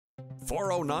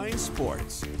409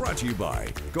 Sports, brought to you by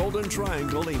Golden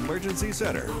Triangle Emergency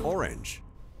Center, Orange.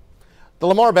 The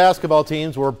Lamar basketball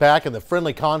teams were back in the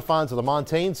friendly confines of the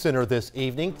Montaigne Center this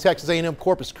evening. Texas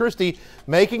A&M-Corpus Christi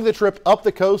making the trip up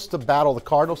the coast to battle the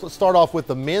Cardinals. Let's start off with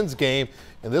the men's game,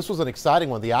 and this was an exciting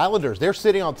one. The Islanders, they're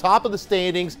sitting on top of the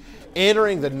standings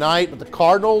entering the night, but the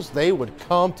Cardinals, they would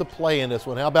come to play in this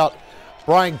one. How about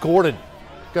Brian Gordon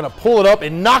going to pull it up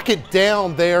and knock it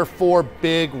down there for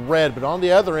Big Red. But on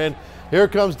the other end, here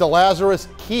comes DeLazarus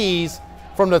Keys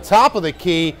from the top of the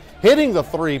key, hitting the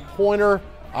three-pointer.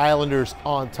 Islanders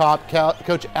on top.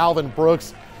 Coach Alvin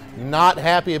Brooks not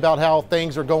happy about how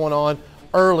things are going on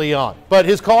early on. But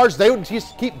his Cards, they would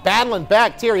just keep battling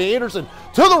back. Terry Anderson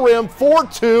to the rim,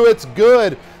 4-2, it's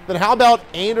good. Then how about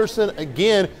Anderson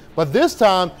again? But this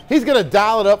time, he's going to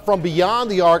dial it up from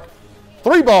beyond the arc.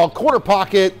 Three-ball, corner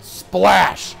pocket,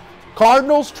 splash.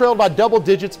 Cardinals trailed by double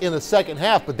digits in the second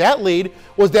half, but that lead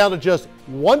was down to just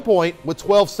 1 point with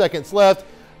 12 seconds left.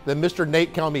 Then Mr.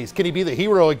 Nate Calmese, can he be the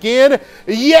hero again?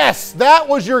 Yes, that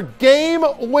was your game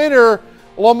winner.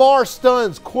 Lamar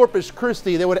stuns Corpus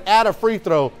Christi. They would add a free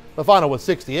throw. The final was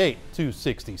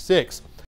 68-66.